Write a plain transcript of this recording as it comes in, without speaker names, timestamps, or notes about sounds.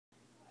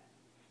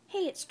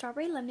Hey, it's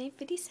Strawberry Lemonade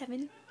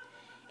 57,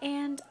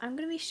 and I'm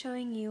going to be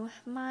showing you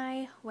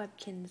my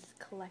Webkinz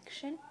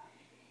collection.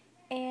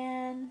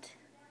 And,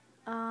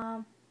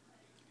 I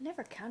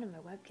never counted my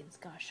Webkinz,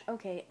 gosh.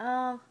 Okay,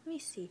 let me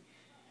see.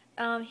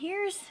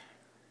 Here's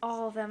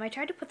all of them. I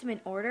tried to put them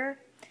in order,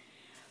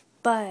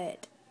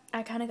 but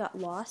I kind of got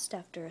lost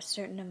after a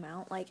certain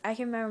amount. Like, I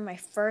can remember my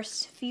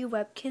first few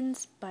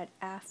Webkinz, but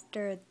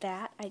after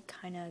that, I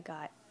kind of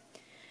got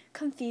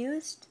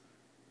confused.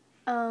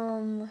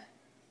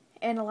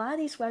 And a lot of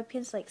these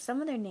Webkinz, like,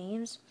 some of their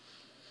names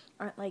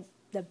aren't, like,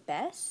 the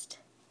best.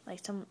 Like,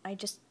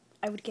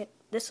 I would get,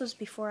 this was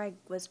before I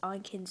was on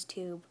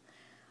KinzTube,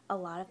 a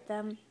lot of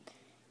them,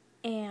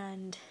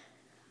 and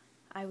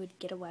I would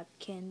get a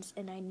Webkinz,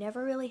 and I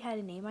never really had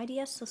a name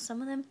idea, so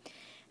some of them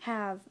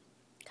have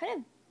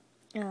kind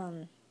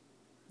of,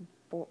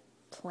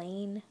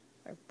 plain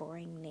or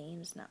boring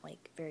names, not,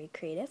 like, very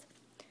creative.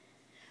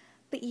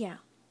 But, yeah,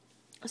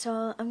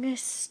 so I'm going to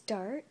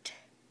start.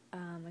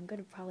 I'm going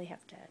to probably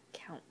have to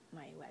count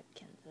my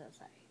Webkinz as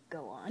I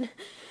go on.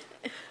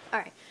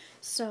 Alright,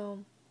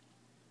 so,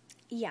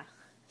 yeah.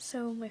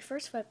 So, my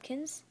first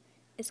Webkinz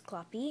is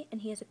Cloppy,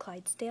 and he has a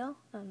Clydesdale,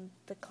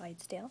 the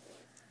Clydesdale.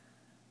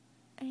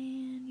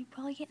 And you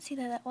probably can't see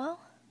that well.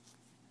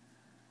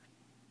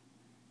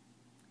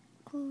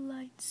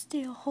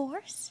 Clydesdale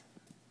horse.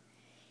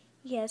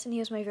 Yes, and he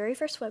was my very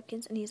first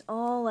Webkinz, and he's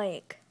all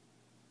like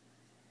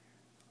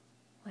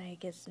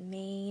his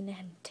mane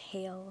and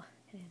tail,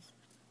 and his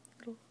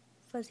little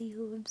fuzzy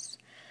hooves.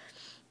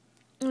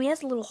 And he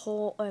has a little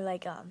hole, or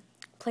like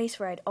place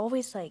where I'd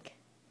always like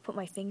put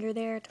my finger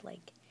there to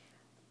like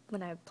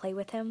when I would play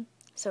with him.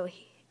 So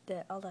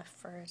all the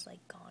fur is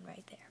like gone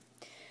right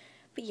there.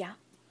 But yeah,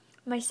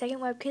 my second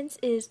Webkinz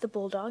is the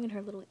bulldog, and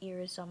her little ear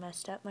is all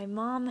messed up. My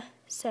mom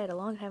said a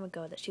long time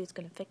ago that she was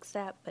gonna fix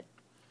that, but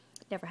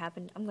it never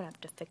happened. I'm gonna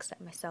have to fix that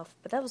myself.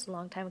 But that was a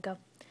long time ago.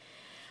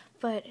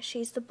 But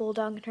she's the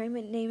bulldog, and her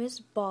name is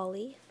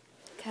Bolly,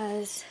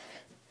 because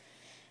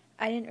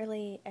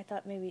I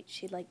thought maybe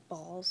she'd like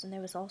balls, and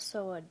there was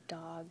also a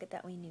dog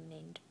that we knew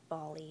named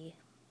Bolly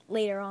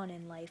later on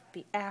in life,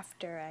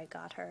 after I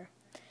got her.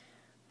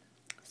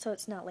 So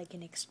it's not like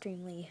an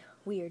extremely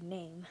weird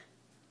name.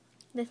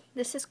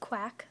 This is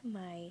Quack,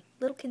 my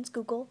little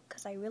Google,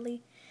 because I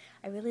really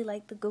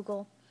like the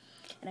Google,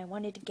 and I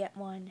wanted to get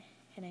one,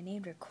 and I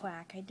named her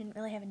Quack. I didn't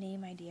really have a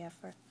name idea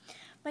for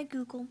my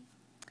Google.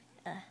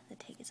 The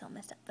tag is all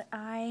messed up, but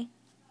I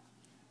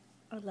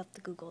love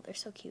the Google. They're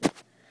so cute.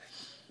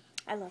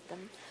 I love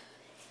them.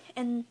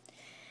 And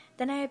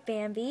then I have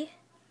Bambi.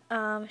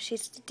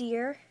 She's the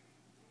deer.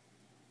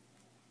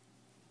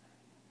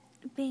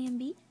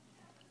 Bambi.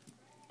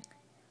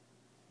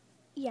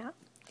 Yeah.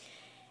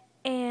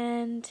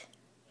 And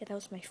yeah, that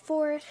was my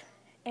fourth.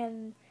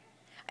 And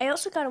I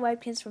also got a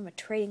Webkinz from a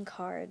trading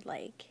card,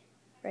 like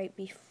right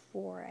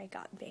before I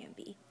got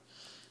Bambi.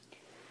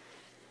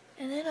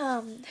 And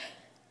then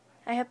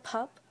I have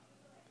Pup,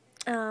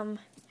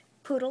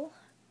 Poodle.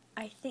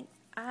 I think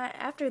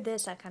after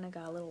this I kind of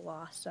got a little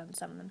lost on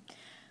some of them,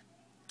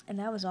 and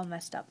that was all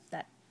messed up.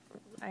 That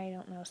I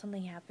don't know,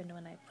 something happened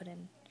when I put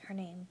in her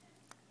name,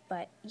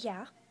 but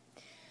yeah.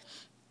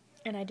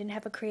 And I didn't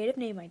have a creative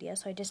name idea,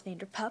 so I just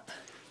named her Pup.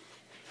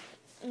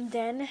 And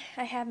then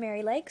I have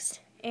Mary Legs,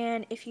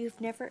 and if you've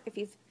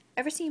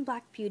ever seen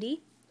Black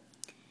Beauty,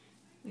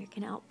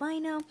 American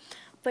Albino.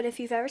 But if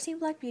you've ever seen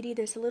Black Beauty,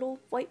 there's a little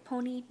white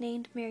pony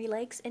named Mary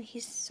Legs, and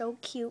he's so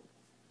cute.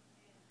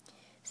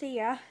 So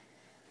yeah.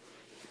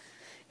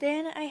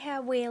 Then I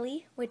have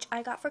Whaley, which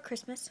I got for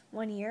Christmas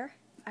one year.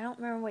 I don't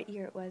remember what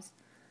year it was,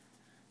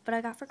 but I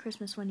got for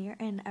Christmas one year,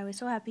 and I was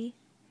so happy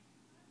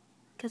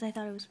because I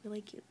thought it was really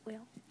cute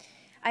whale.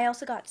 I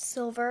also got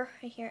Silver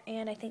right here,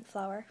 and I think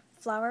Flower.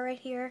 Flower right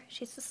here,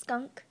 she's the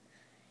skunk,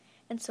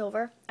 and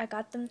Silver. I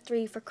got them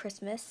 3 for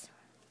Christmas.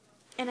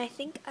 And I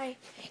think I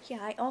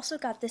also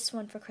got this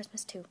one for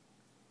Christmas too.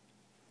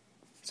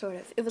 Sort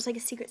of. It was like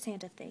a Secret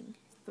Santa thing,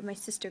 but my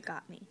sister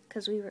got me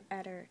because we were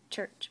at her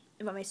church,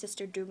 but my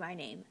sister drew my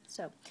name.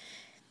 So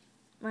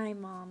my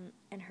mom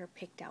and her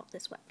picked out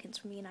this Webkinz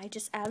for me, and I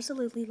just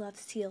absolutely love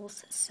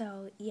seals.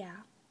 So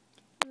yeah,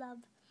 love.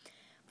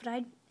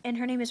 And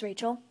her name is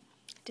Rachel.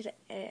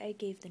 I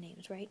gave the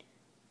names right?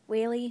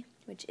 Whaley,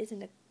 which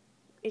isn't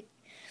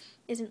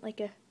like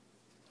a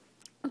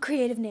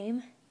creative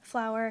name.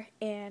 Flower,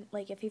 and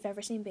like if you've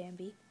ever seen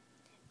Bambi,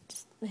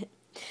 just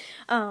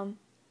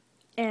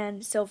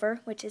and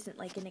Silver, which isn't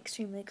like an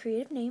extremely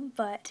creative name,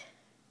 but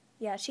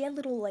yeah, she had a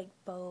little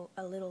bow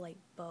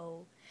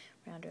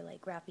around her,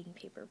 like wrapping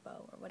paper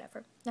bow or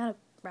whatever. Not a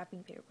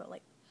wrapping paper bow,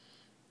 like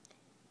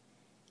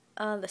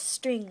the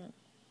string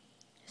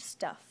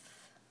stuff.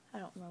 I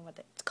don't remember what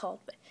it's called,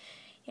 but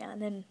yeah.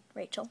 And then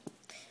Rachel,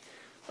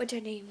 which I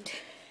named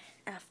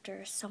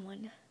after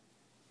someone,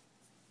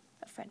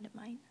 a friend of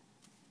mine.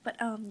 But,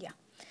 yeah.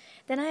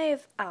 Then I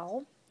have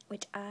Owl,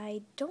 which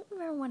I don't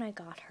remember when I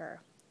got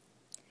her.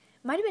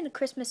 Might have been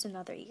Christmas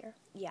another year.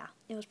 Yeah,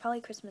 it was probably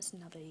Christmas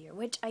another year,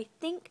 which I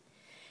think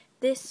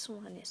this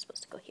one is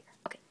supposed to go here.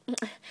 Okay.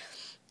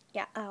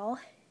 Yeah, Owl.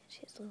 She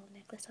has a little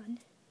necklace on.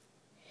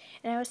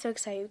 And I was so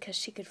excited because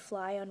she could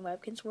fly on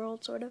Webkinz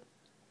World, sort of.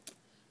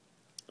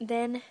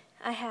 Then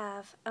I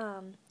have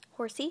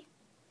Horsey.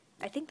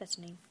 I think that's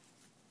her name.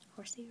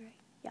 Horsey, right?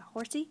 Yeah,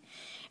 Horsey.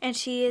 And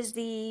she is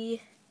the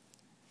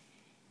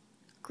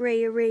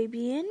Gray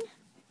Arabian.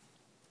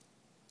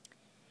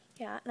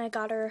 Yeah, and I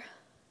got her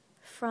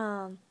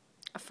from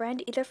a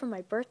friend, either for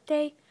my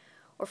birthday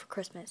or for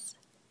Christmas.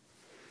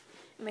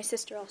 And my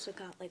sister also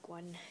got like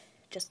one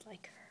just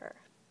like her.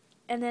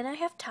 And then I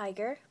have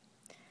Tiger.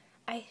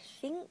 I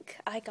think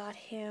I got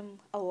him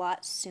a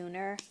lot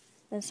sooner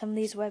than some of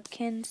these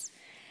Webkinz,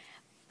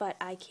 but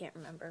I can't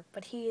remember.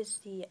 But he is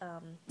the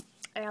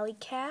alley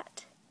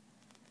cat.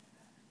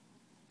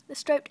 The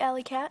striped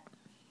alley cat.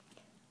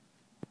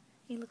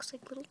 He looks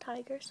like a little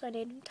tiger, so I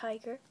named him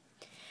Tiger.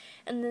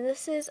 And then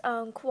this is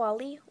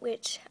Koali,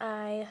 which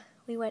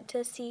we went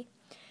to see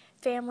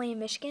family in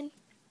Michigan,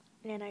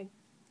 and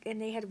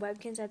they had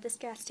Webkinz at this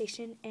gas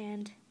station,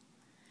 and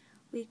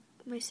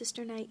my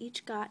sister and I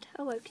each got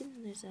a Webkinz,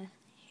 and there's a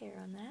hair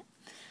on that.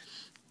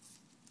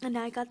 And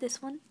I got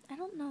this one. I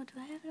don't know, do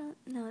I have it on?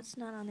 No, it's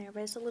not on there,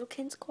 but it's a little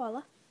Kinz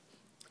koala.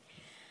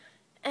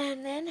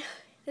 And then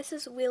this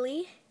is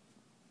Willie,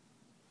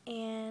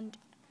 and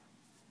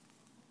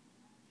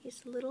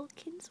he's a little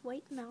Kinz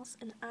white mouse,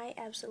 and I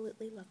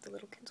absolutely love the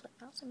little Kinz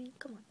white mouse. I mean,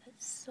 come on,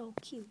 that's so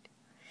cute.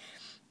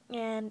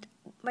 And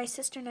my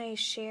sister and I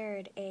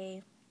shared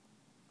a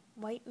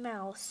white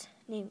mouse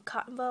named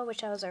Cotton Ball,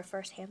 which was our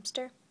first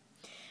hamster,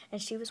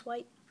 and she was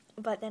white.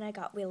 But then I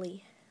got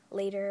Willie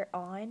later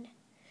on,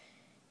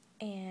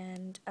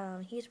 and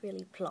he's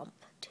really plump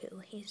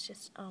too. He's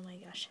just, oh my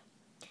gosh.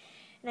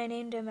 And I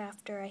named him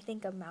after, I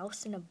think, a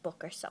mouse in a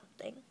book or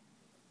something.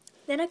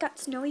 Then I got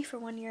Snowy for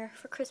 1 year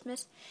for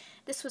Christmas.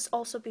 This was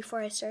also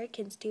before I started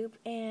KinzTube,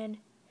 and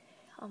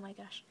oh my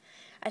gosh,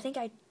 I think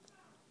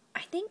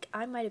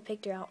I might have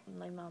picked her out and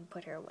my mom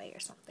put her away or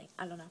something.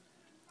 I don't know.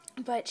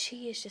 But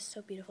she is just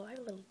so beautiful. I have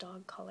a little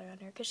dog collar on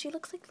her because she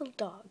looks like a little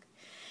dog.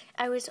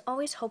 I was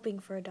always hoping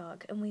for a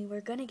dog, and we were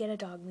going to get a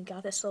dog, and we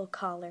got this little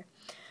collar.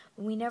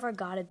 We never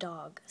got a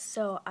dog,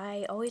 so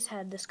I always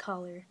had this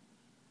collar.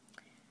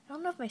 I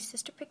don't know if my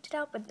sister picked it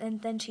out, but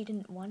then she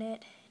didn't want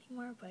it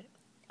anymore, but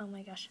oh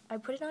my gosh, I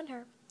put it on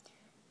her.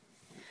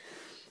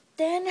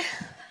 Then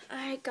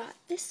I got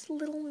this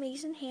little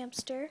mazin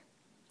hamster,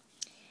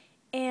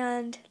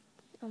 and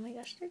oh my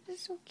gosh, they're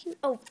just so cute.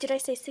 Oh, did I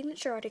say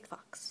signature Arctic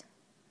Fox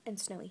and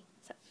Snowy?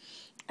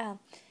 So,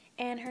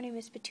 and her name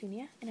is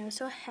Petunia, and I was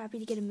so happy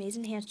to get a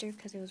mazin hamster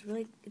because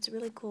it's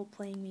really cool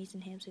playing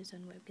mazin hamsters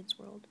on Webkinz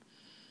World.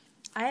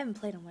 I haven't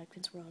played on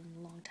Webkinz World in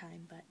a long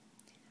time, but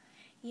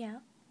yeah.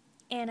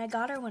 And I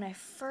got her when I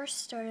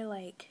first started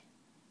like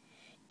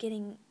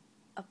getting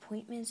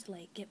appointments to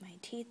like get my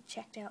teeth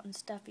checked out and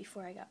stuff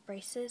before I got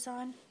braces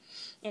on.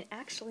 And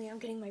actually I'm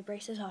getting my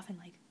braces off in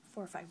like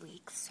 4 or 5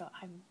 weeks, so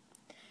I'm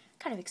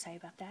kind of excited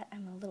about that.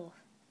 I'm a little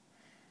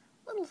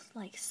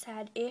like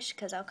sad-ish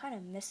because I'll kind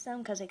of miss them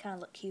because they kind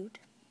of look cute.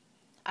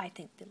 I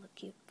think they look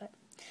cute, but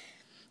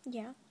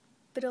yeah.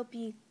 But it'll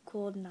be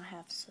cool to not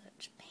have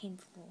such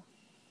painful,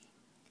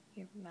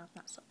 your mouth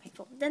not so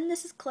painful. Then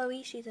this is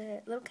Chloe. She's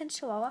a little Kinz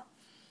Chihuahua.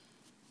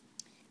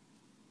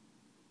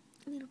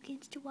 Little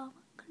Kinz Chihuahua,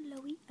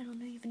 Chloe. I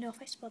don't even know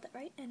if I spelled that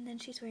right. And then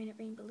she's wearing a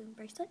green balloon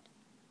bracelet.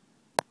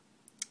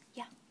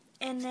 Yeah.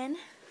 And then,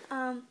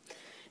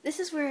 this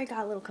is where I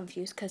got a little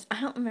confused because I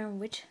don't remember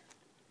which,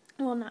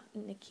 well, not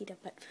Nikita,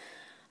 but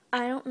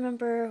I don't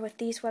remember with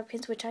these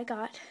Webkinz which I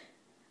got.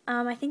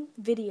 I think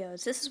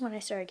videos. This is when I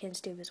started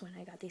KinzTube, is when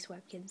I got these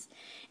Webkinz.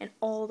 And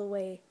all the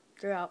way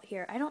throughout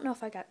here. I don't know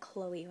if I got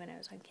Chloe when I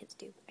was on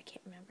KinzTube. I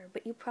can't remember.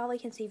 But you probably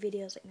can see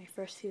videos, like my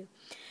first few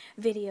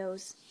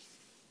videos.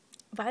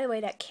 By the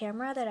way, that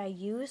camera that I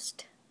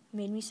used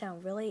made me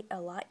sound a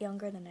lot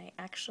younger than I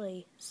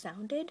actually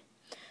sounded.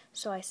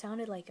 So I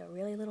sounded like a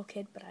really little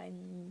kid, but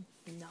I'm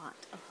not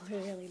a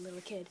really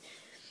little kid.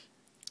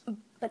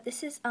 But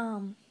this is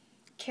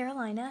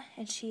Carolina,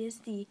 and she is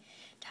the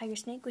tiger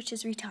snake, which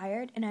is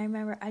retired. And I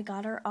remember I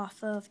got her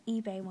off of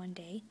eBay one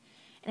day,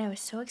 and I was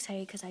so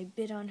excited because I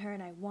bid on her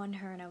and I won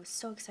her, and I was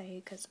so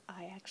excited because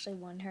I actually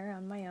won her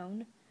on my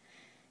own.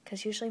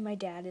 Because usually my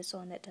dad is the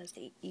one that does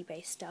the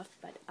eBay stuff,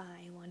 but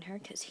I won her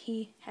because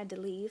he had to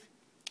leave.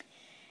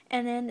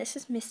 And then this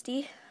is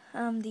Misty,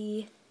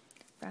 the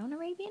brown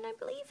Arabian, I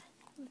believe.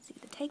 Let's see,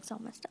 the tag's all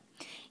messed up.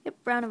 Yep,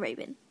 brown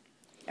Arabian.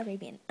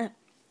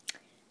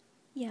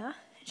 Yeah,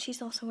 she's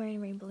also wearing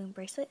a rainbow balloon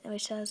bracelet,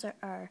 which says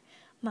are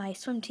my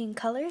swim team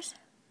colors,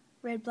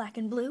 red, black,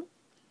 and blue.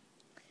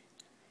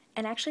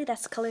 And actually,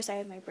 that's the colors I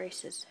have my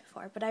braces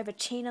for. But I have a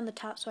chain on the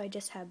top, so I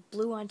just have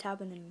blue on top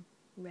and then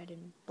red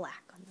and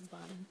black on the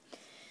bottom.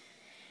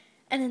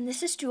 And then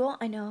this is Jewel.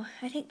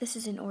 I think this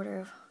is in order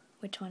of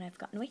which one I've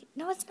gotten. Wait,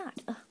 no, it's not.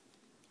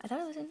 I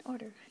thought it was in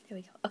order. There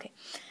we go. Okay.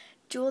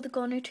 Jewel the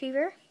Golden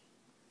Retriever,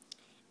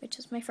 which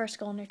is my first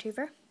Golden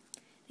Retriever.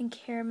 Then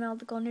Caramel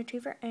the Golden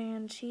Retriever,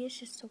 and she is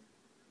just so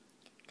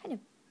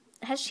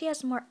she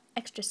has more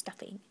extra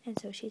stuffing, and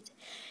so she's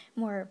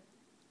more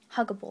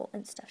huggable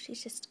and stuff.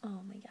 She's just,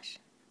 oh my gosh.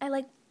 I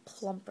like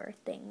plumper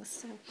things.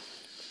 So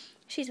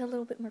she's a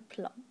little bit more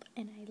plump,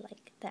 and I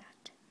like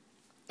that.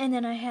 And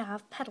then I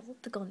have Petal,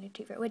 the golden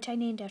retriever, which I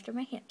named after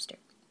my hamster,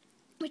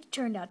 which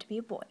turned out to be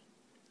a boy.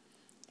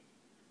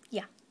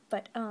 Yeah,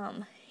 but,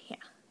 yeah.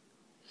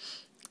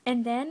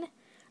 And then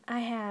I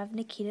have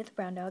Nikita, the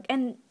brown dog,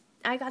 and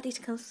I got these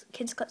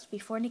Kinz clips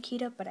before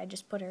Nikita, but I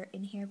just put her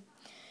in here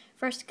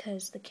first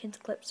because the Kinz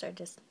clips are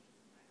just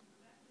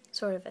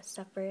sort of a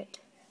separate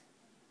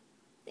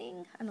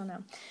thing. I don't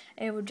know.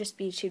 It would just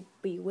be, she'd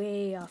be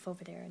way off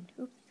over there, and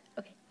oops,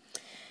 okay.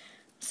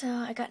 So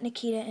I got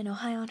Nikita in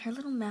Ohio, and her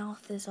little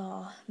mouth is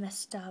all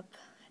messed up.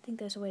 I think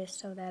there's a way to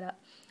sew that up.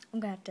 I'm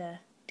gonna have to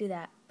do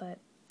that, but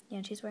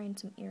yeah, she's wearing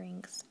some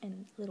earrings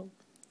and a little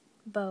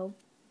bow,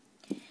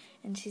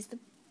 and she's the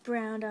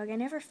brown dog. I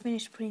never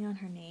finished putting on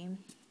her name,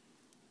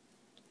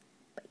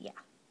 but yeah,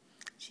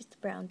 she's the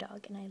brown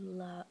dog, and I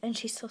love, and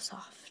she's so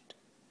soft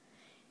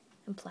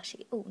and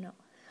plushy. Oh no,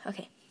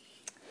 okay,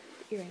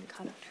 the earring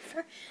caught on her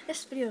fur.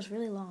 This video is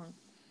really long,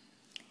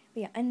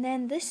 but yeah, and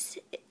then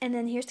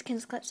here's the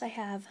Kinz clips. I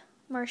have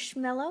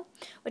Marshmallow,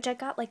 which I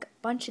got like a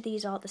bunch of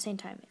these all at the same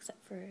time,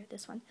 except for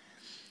this one.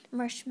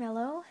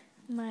 Marshmallow,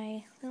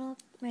 my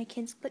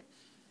Kinz clip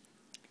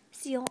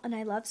seal, and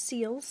I love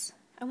seals.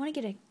 I want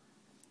to get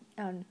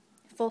a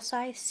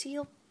full-size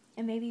seal,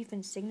 and maybe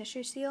even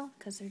signature seal,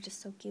 because they're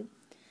just so cute.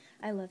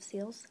 I love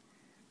seals.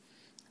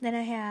 Then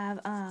I have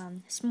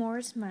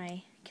S'mores,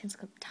 my Kinz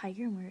clip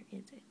tiger. Where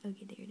is it?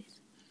 Okay, there it is.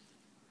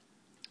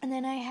 And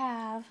then I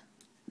have,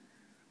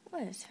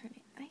 what is her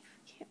name?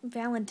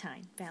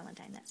 Valentine,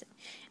 that's it.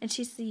 And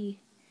she's the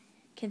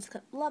Kinz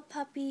clip love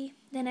puppy.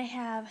 Then I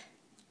have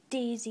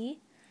Daisy,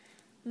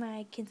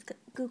 my Kinz clip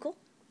Google.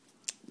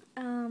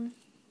 Yeah,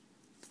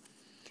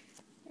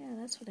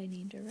 that's what I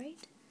named her, right?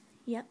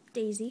 Yep,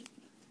 Daisy.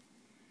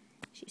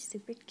 She's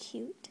super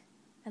cute.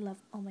 I love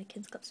all my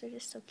Kinz clips. They're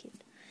just so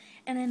cute.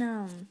 And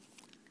then,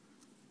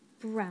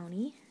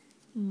 Brownie,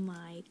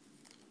 my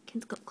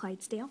Kinz clip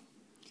Clydesdale.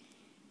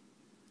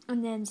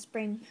 And then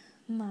Spring,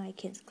 my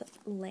Kinz clip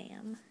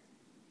Lamb.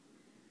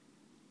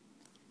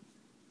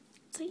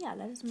 So yeah,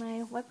 that is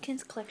my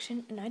Webkinz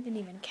collection, and I didn't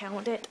even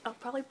count it. I'll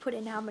probably put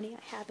in how many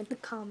I have in the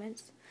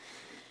comments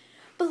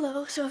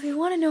below. So if you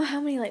want to know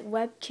how many like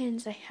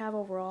Webkinz I have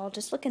overall,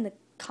 just look in the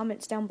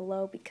comments down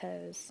below,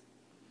 because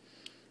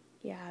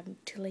yeah,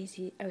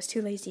 I was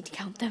too lazy to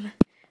count them.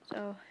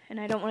 So, and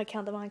I don't want to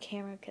count them on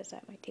camera because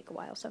that might take a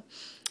while. So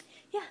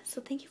yeah,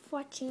 so thank you for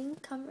watching.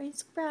 Comment and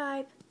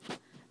subscribe.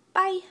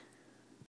 Bye.